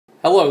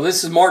Hello,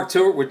 this is Mark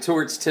Tewart with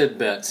Tewart's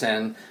Tidbits,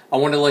 and I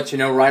want to let you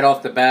know right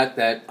off the bat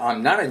that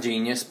I'm not a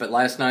genius, but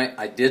last night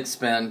I did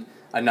spend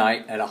a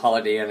night at a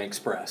Holiday Inn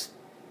Express,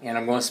 and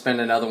I'm going to spend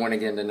another one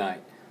again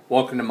tonight.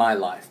 Welcome to my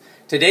life.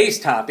 Today's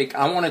topic,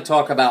 I want to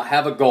talk about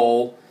have a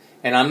goal,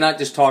 and I'm not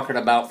just talking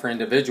about for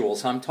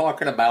individuals, I'm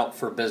talking about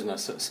for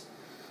businesses.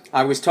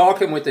 I was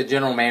talking with the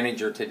general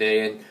manager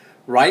today, and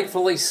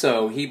rightfully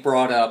so, he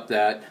brought up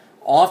that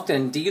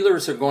often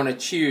dealers are going to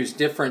choose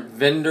different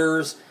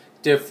vendors,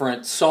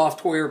 different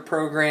software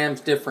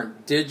programs,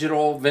 different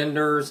digital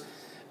vendors,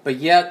 but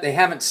yet they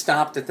haven't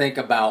stopped to think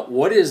about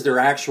what is their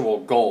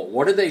actual goal.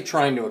 What are they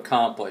trying to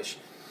accomplish?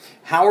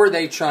 How are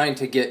they trying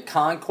to get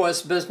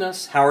conquest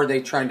business? How are they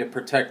trying to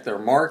protect their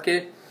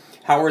market?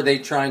 How are they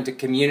trying to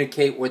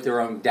communicate with their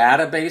own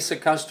database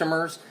of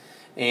customers?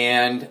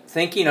 And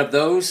thinking of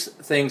those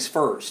things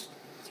first.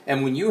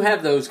 And when you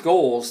have those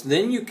goals,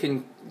 then you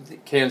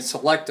can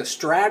select a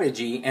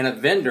strategy and a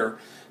vendor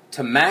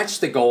to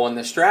match the goal and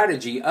the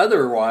strategy.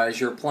 Otherwise,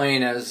 you're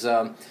playing as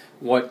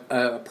what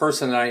a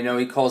person that I know,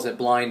 he calls it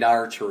blind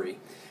archery.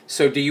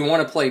 So do you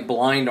want to play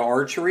blind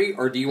archery,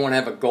 or do you want to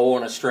have a goal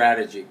and a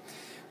strategy?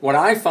 What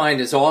I find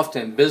is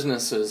often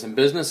businesses and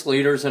business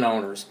leaders and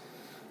owners,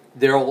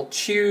 they'll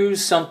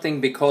choose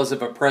something because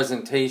of a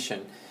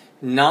presentation,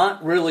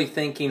 not really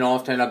thinking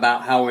often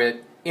about how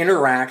it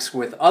interacts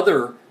with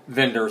other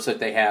vendors that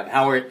they have,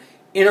 how it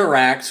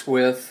interacts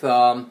with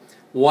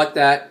what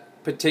that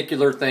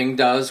particular thing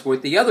does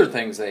with the other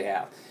things they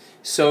have.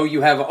 So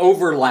you have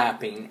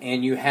overlapping,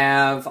 and you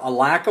have a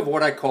lack of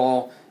what I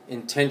call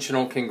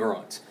intentional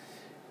congruence.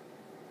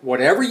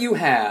 Whatever you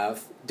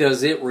have,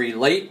 does it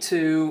relate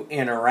to,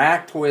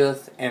 interact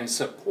with, and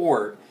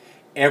support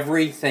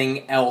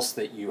everything else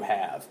that you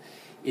have?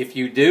 If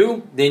you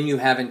do, then you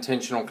have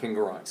intentional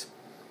congruence.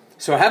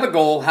 So have a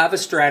goal, have a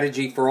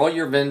strategy for all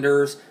your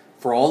vendors,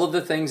 for all of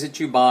the things that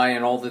you buy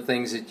and all the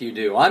things that you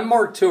do. I'm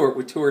Mark Tewart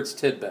with Tewart's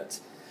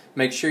Tidbits.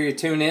 Make sure you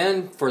tune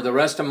in for the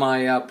rest of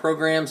my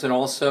programs, and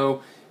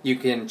also you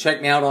can check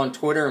me out on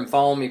Twitter and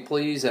follow me,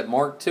 please, at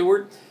Mark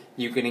Tewart.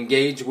 You can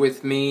engage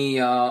with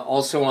me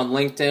also on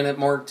LinkedIn at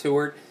Mark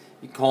Tewart.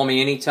 You can call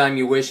me anytime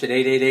you wish at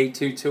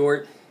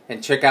 888-2-TEWART,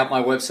 and check out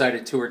my website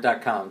at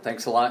Tewart.com.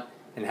 Thanks a lot,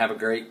 and have a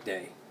great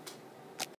day.